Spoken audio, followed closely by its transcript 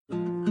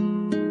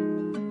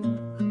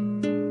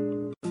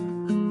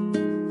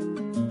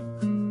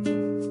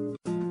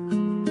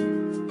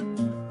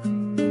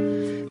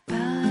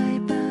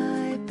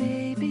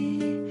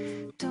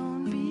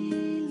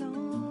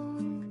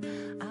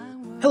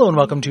Hello and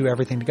welcome to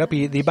Everything to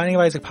Guppy, the Binding of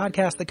Isaac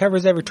podcast that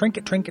covers every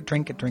trinket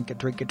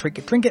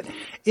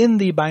in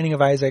the Binding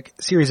of Isaac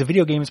series of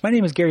video games. My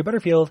name is Gary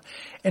Butterfield,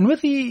 and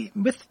with me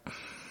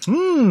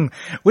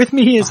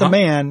is a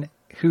man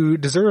who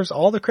deserves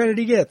all the credit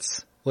he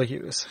gets, Will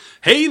Hughes.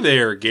 Hey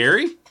there,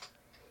 Gary.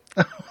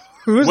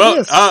 Who's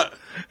this?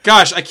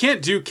 Gosh, I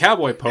can't do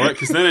Cowboy Poet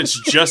because then it's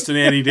just an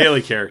Andy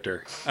Daly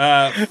character.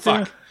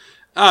 Fuck.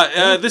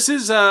 This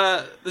is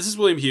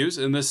William Hughes,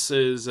 and this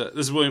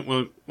is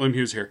William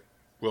Hughes here.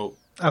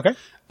 Okay.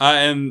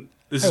 And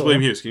this is Hello.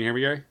 William Hughes. Can you hear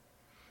me, Gary?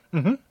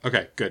 Mm-hmm.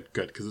 Okay, good,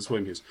 because it's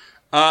William Hughes.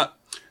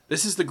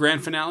 This is the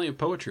grand finale of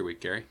Poetry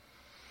Week, Gary.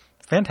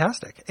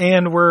 Fantastic.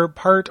 And we're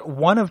part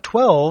 1 of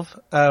 12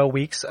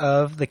 weeks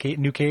of the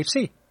new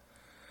KHC.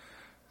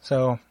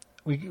 So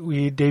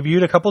we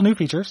debuted a couple new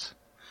features.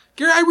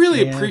 Gary, I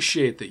really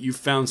appreciate that you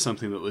found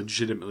something that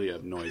legitimately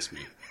annoys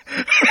me.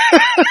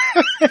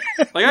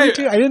 Me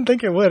too. I didn't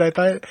think it would.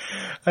 I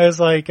was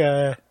like,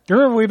 do you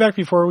remember way back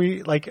before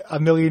like a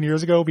million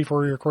years ago,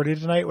 before we recorded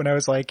tonight, when I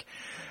was like,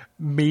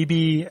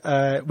 maybe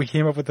we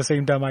came up with the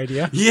same dumb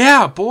idea?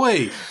 Yeah,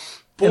 boy.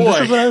 And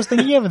this is what I was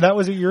thinking of, and that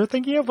was what you were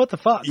thinking of? What the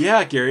fuck?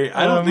 Yeah, Gary,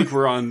 I don't think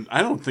we're on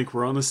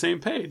the same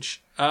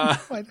page.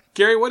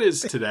 Gary, what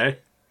is today?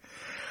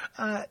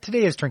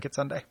 Today is Trinket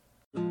Sunday.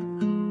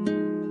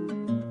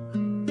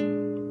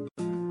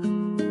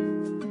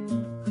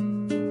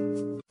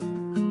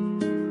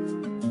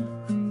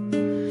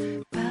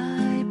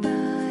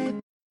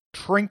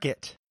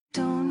 Trinket.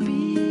 Don't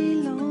be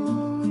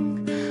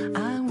long,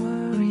 I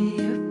worry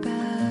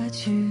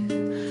about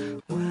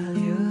you while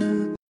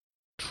you're...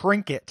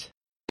 Trinket.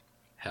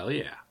 Hell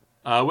yeah.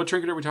 What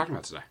trinket are we talking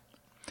about today?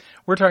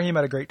 We're talking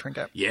about a great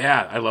trinket.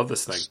 Yeah, I love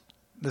this thing.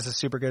 This is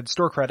super good.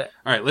 Store credit.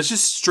 All right, let's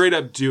just straight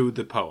up do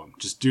the poem.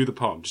 Just do the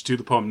poem. Just do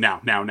the poem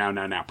now.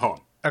 Poem.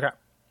 Okay.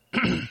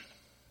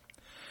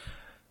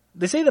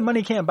 They say that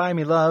money can't buy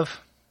me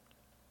love,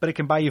 but it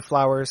can buy you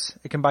flowers.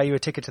 It can buy you a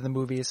ticket to the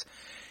movies.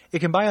 It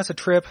can buy us a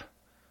trip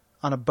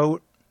on a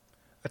boat,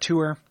 a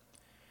tour.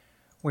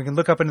 We can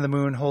look up into the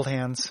moon, hold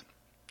hands,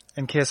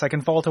 and kiss. I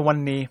can fall to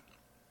one knee.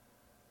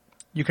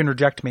 You can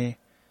reject me.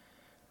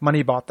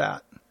 Money bought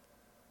that.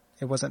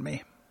 It wasn't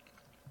me.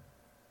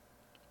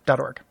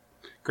 .org.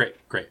 Great.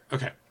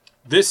 Okay.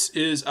 This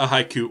is a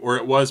haiku, or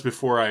it was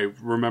before I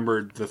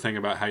remembered the thing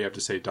about how you have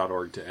to say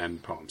 .org to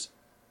end poems.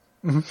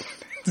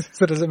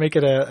 So does it make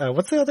it a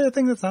what's the other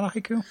thing that's not a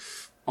haiku?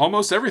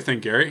 Almost everything,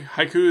 Gary.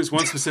 Haiku is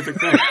one specific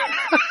thing.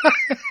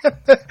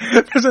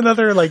 There's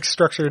another like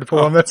structured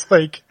poem that's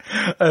like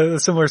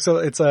similar. So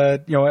it's I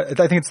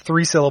think it's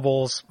 3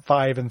 syllables,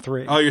 5 and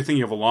 3. Oh, you're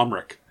thinking of a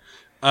limerick.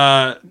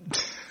 Okay.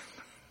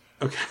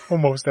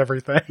 Almost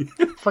everything.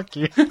 Fuck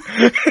you.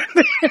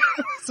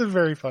 This is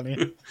very funny.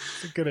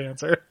 It's a good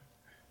answer.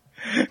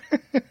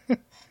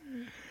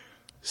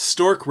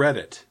 Stork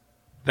Reddit.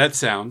 That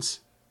sounds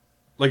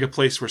like a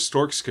place where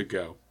storks could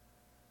go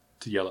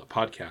to yell at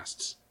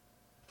podcasts.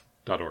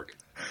 .org.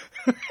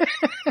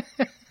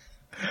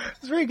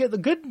 It's very good. The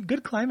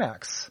good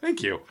climax.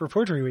 Thank you. For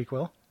Poetry Week,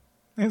 Will.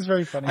 It's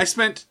very funny. I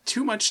spent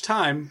too much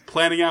time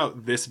planning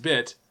out this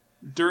bit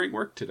during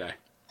work today.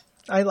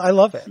 I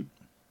love it.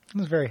 I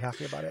was very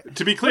happy about it.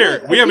 To be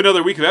clear, we have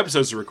another week of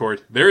episodes to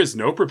record. There is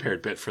no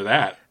prepared bit for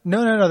that.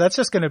 No. That's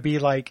just going to be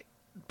like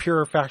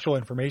pure factual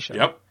information.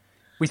 Yep.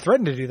 We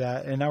threatened to do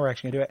that, and now we're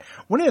actually going to do it.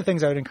 One of the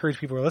things I would encourage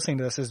people who are listening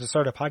to this is to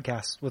start a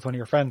podcast with one of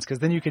your friends, because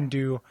then you can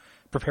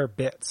prepare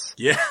bits.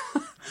 Yeah.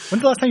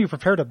 When's the last time you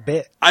prepared a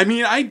bit? I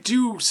mean, I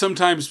do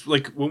sometimes,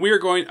 like, when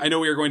I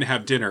know we are going to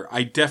have dinner,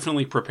 I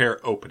definitely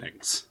prepare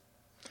openings.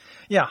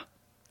 Yeah.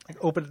 Like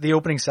the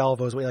opening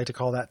salvo is what we like to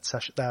call that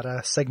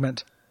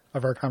segment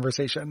of our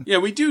conversation. Yeah,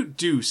 we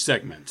do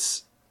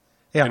segments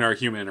in our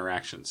human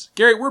interactions.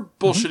 Gary, we're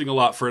bullshitting a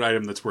lot for an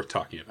item that's worth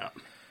talking about.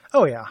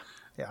 Oh, yeah.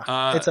 Yeah.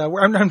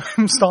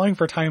 I'm stalling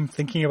for time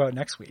thinking about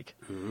next week.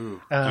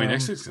 Ooh.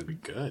 Next week's going to be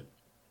good.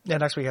 Yeah,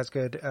 next week has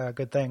good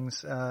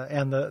things.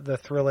 And the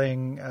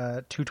thrilling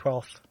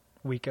 2/12th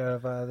week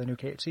of the new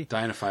KHC.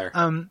 Die in a fire.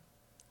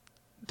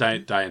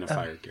 Die in a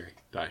fire, Gary.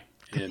 Die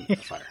in a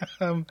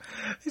fire.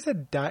 He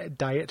said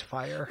diet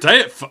fire.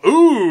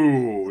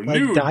 Ooh!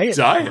 Like new diet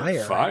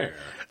fire.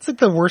 It's like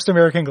the worst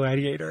American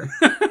Gladiator.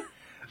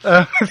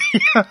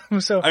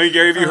 So, I mean,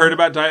 Gary, have you heard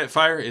about Diet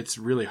Fire? It's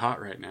really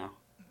hot right now.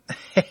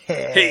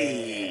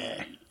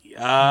 Hey!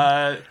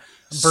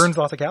 Burns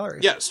lots of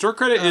calories. Yeah, Store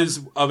Credit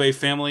is of a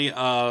family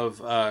of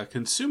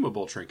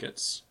consumable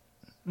trinkets.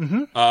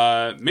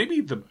 Mm-hmm. Maybe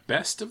the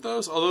best of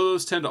those, although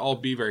those tend to all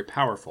be very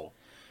powerful.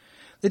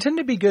 They tend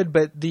to be good,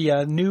 but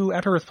the new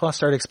After Earth Plus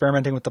started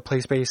experimenting with the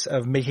play space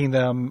of making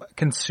them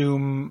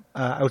consume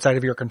outside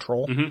of your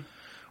control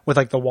with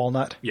like the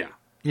walnut. Yeah.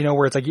 You know,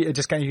 where it's like you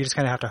just kind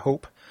of have to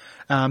hope.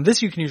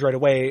 This you can use right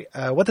away.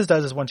 What this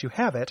does is once you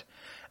have it,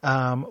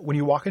 when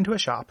you walk into a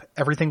shop,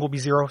 everything will be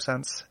 0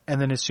 cents.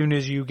 And then as soon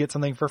as you get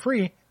something for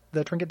free,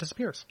 the trinket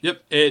disappears.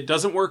 Yep. It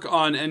doesn't work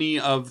on any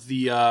of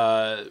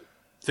the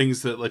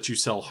things that let you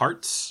sell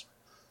hearts.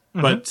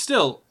 But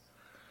still,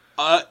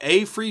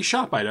 a free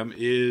shop item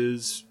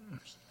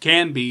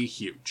can be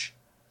huge.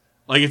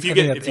 Like if you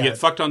think get that-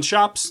 fucked on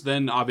shops,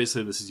 then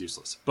obviously this is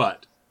useless.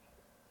 But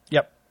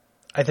Yep.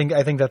 I think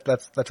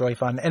that's really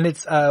fun. And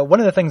it's, one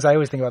of the things I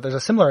always think about, there's a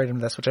similar item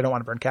to this, which I don't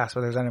want to burn cast,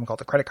 but there's an item called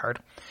the credit card.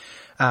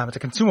 It's a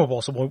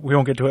consumable, so we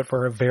won't get to it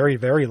for a very,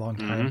 very long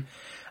time.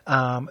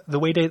 The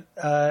way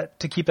to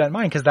keep that in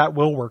mind, because that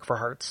will work for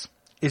hearts,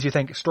 is you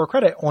think store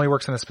credit only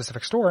works in a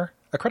specific store.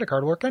 A credit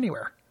card will work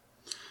anywhere.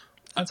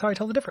 That's how I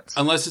tell the difference.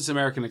 unless it's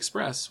American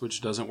Express,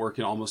 which doesn't work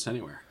in almost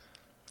anywhere.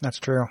 That's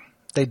true.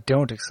 They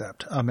don't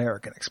accept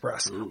American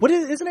Express.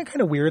 Isn't it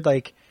kind of weird,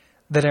 like,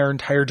 that our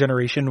entire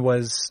generation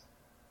was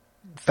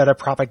fed a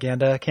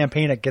propaganda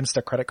campaign against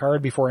a credit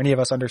card before any of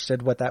us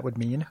understood what that would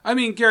mean? I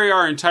mean, Gary,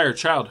 our entire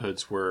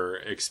childhoods were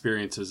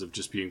experiences of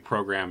just being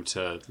programmed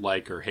to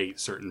like or hate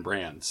certain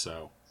brands.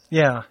 So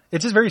Yeah.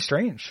 It's just very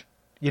strange.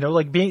 You know,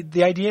 like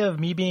the idea of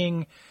me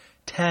being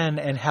 10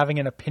 and having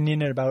an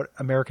opinion about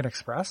American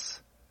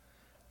Express,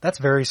 that's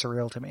very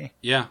surreal to me.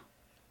 yeah,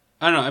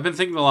 I don't know. I've been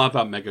thinking a lot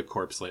about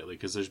megacorps lately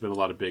because there's been a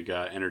lot of big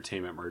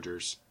entertainment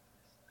mergers,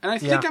 and I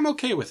think Yeah. I'm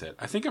okay with it.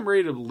 I think I'm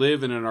ready to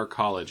live in an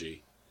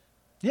arcology.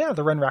 Yeah,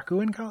 the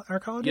Renraku in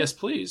arcology? Yes,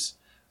 please.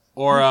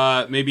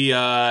 Or maybe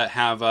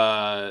have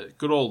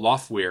good old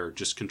Loftwear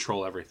just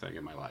control everything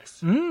in my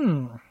life.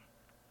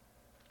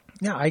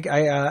 Yeah,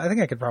 I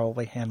think I could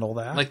probably handle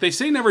that. Like they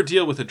say, never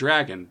deal with a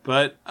dragon,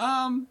 but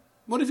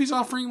what if he's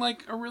offering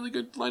like a really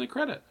good line of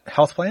credit?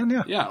 Health plan?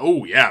 Yeah. Yeah.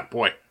 Oh yeah,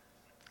 boy.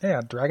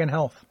 Yeah, Dragon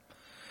Health.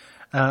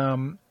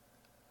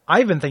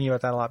 I've been thinking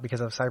about that a lot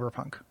because of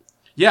Cyberpunk.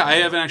 Yeah, I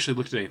haven't actually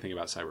looked at anything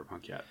about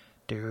Cyberpunk yet.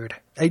 Dude,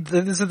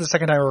 this is the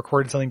second time I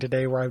recorded something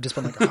today where I've just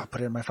been like,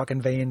 put it in my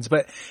fucking veins.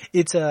 But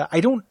it's,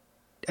 I don't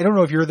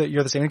know if you're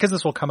the same, because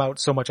this will come out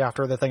so much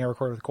after the thing I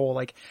recorded with Cole.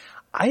 Like,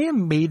 I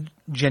am made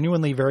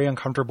genuinely very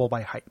uncomfortable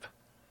by hype.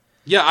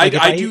 Yeah, Like,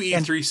 if I I- do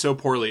E3 so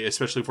poorly,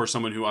 especially for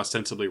someone who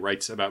ostensibly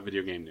writes about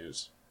video game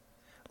news.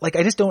 Like,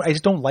 I just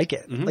don't like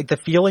it. Like, the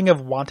feeling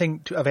of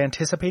of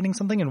anticipating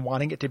something and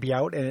wanting it to be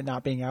out and it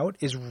not being out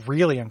is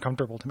really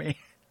uncomfortable to me.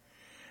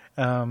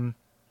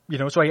 You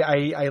know, so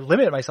I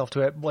limit myself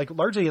to it. Like,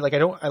 largely, like,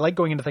 I like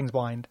going into things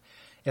blind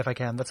if I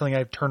can. That's something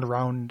I've turned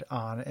around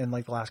on in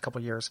like the last couple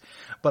of years.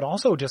 But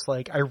also just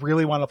like, I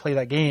really want to play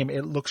that game.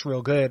 It looks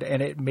real good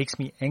and it makes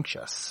me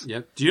anxious.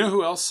 Yeah. Do you know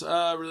who else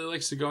really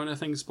likes to go into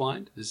things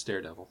blind? Is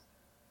Daredevil.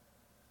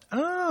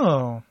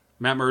 Oh,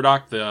 Matt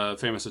Murdock, the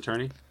famous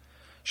attorney.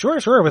 sure.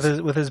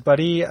 With his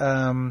buddy,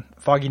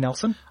 Foggy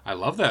Nelson. I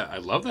love that. I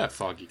love that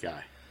Foggy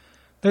guy.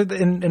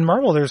 In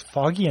Marvel, there's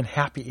Foggy and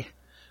Happy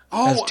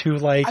as two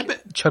like I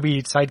bet-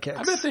 chubby sidekicks.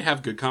 I bet they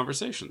have good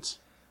conversations.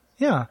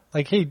 Yeah,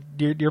 like, hey,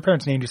 your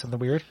parents named you something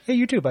weird. Hey,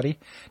 you too, buddy.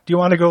 Do you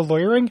want to go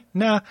lawyering?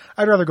 Nah,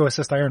 I'd rather go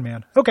assist Iron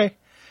Man. Okay.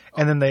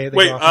 And then they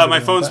Wait, go off and do my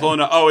their phone's own thing. blowing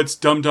up. Oh, it's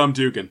Dum Dum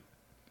Dugan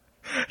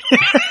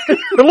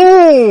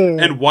Hello!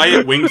 and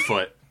Wyatt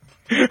Wingfoot.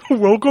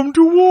 Welcome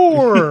to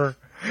war!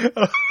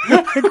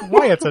 Like,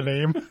 Wyatt's a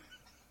name.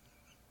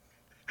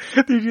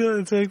 Did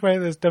you say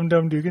this Dum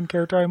Dum Dugan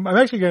character? I'm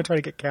actually going to try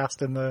to get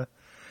cast in the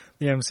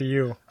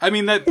MCU. I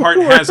mean, that part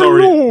has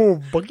already.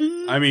 Hello,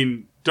 Buggy! I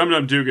mean, Dum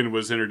Dum Dugan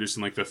was introduced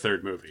in like the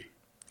third movie.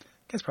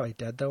 Guy's probably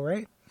dead though,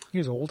 right? He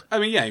was old. I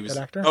mean, yeah, he was.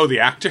 That actor? Oh, the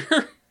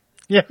actor.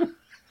 Yeah.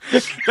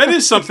 That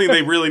is something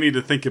they really need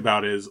to think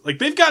about. Is like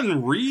they've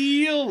gotten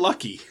real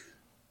lucky.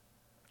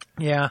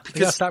 Yeah. They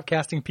Because- gotta stop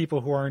casting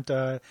people who aren't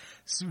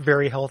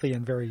very healthy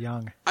and very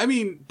young. I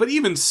mean, but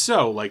even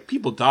so, like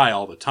people die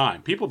all the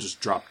time. People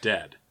just drop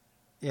dead.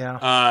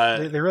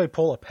 Yeah. They really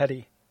pull a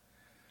petty.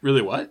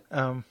 Really, what?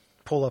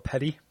 Pull a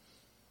petty.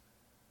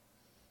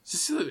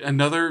 Is this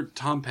another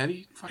Tom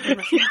Petty fucking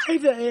reference?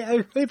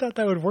 I really thought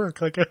that would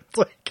work. Like, it's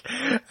like,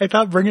 I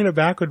thought bringing it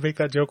back would make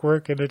that joke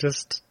work, and it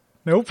just,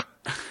 nope.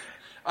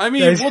 I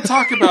mean, we'll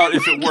talk about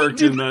if it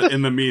worked in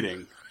the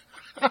meeting.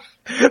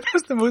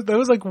 That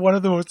was like one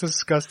of the most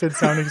disgusted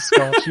sounding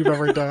sculpts you've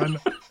ever done.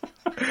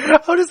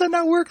 How does that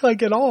not work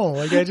like at all?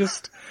 Like, I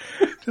just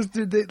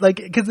like,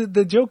 because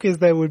the joke is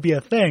that it would be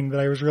a thing that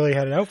I was really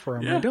had it out for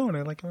him. Yeah. I don't.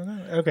 I'm like,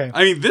 okay.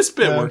 I mean, this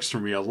bit works for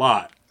me a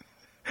lot.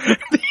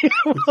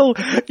 Well,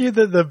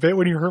 the bit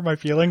when you hurt my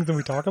feelings and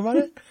we talk about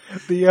it.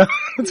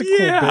 It's a cool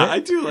Yeah, bit. I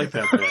do like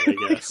that bit, I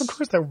guess. Of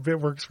course, that bit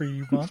works for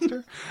you,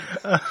 monster.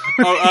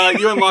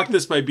 You unlock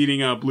this by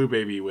beating Blue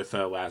Baby with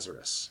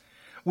Lazarus.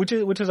 Which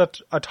is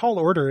a tall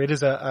order. It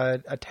is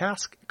a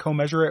task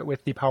commensurate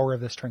with the power of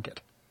this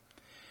trinket.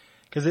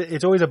 Because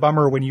it's always a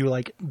bummer when you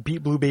like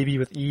beat Blue Baby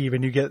with Eve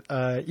and you get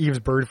Eve's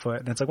bird foot,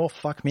 and it's like, well,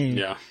 fuck me.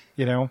 Yeah.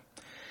 You know.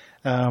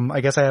 I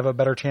guess I have a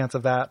better chance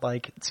of that,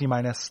 like C-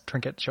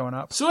 trinket showing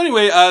up. So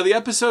anyway, the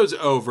episode's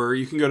over.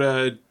 You can go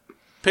to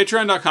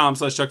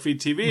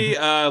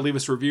patreon.com/ChuckFeedTV. Leave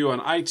us a review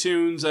on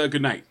iTunes.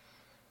 Good night.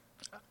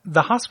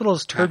 The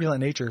hospital's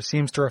turbulent nature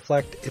seems to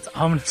reflect its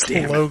ominous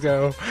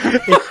logo,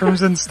 a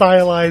crimson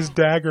stylized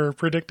dagger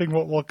predicting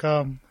what will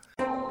come.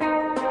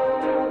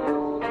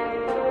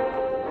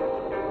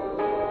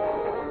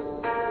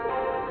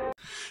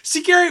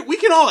 See, Gary, we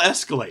can all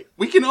escalate.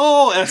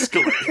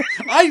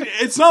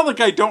 It's not like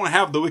I don't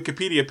have the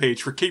Wikipedia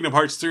page for Kingdom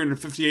Hearts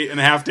 358 and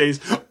a half days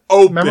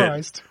open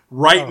Memorized.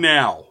 right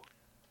now.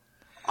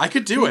 I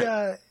could do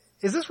it.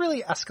 Is this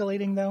really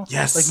escalating though?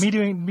 Yes. Like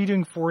me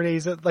doing 4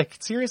 days. Like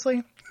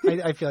seriously,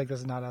 I feel like this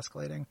is not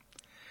escalating.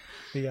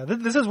 But yeah,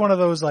 this is one of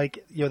those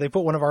like they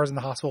put one of ours in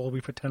the hospital,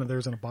 we put 10 of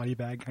theirs in a body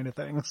bag kind of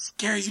things.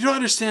 Gary, you don't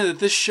understand that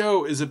this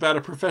show is about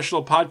a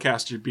professional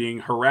podcaster being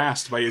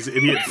harassed by his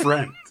idiot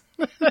friend.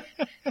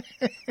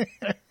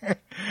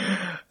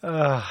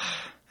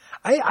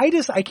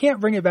 I can't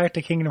bring it back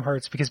to Kingdom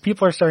Hearts because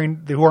people are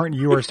who aren't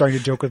you are starting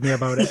to joke with me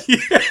about it.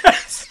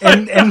 Yes.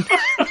 And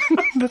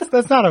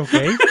that's not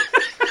okay.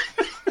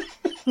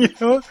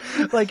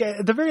 Like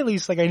at the very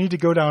least, like I need to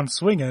go down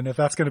swinging if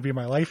that's going to be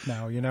my life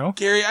now,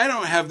 Gary, I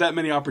don't have that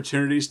many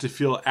opportunities to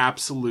feel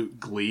absolute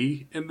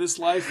glee in this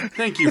life.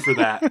 Thank you for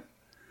that.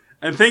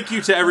 And thank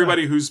you to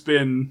everybody who's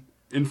been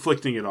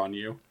inflicting it on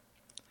you.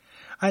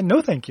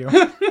 No, thank you.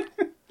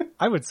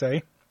 I would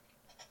say.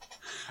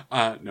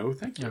 No,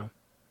 thank you.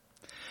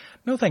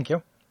 No, thank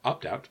you.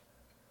 Opt out.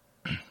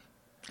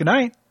 Good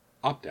night.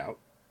 Opt out.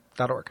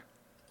 .org.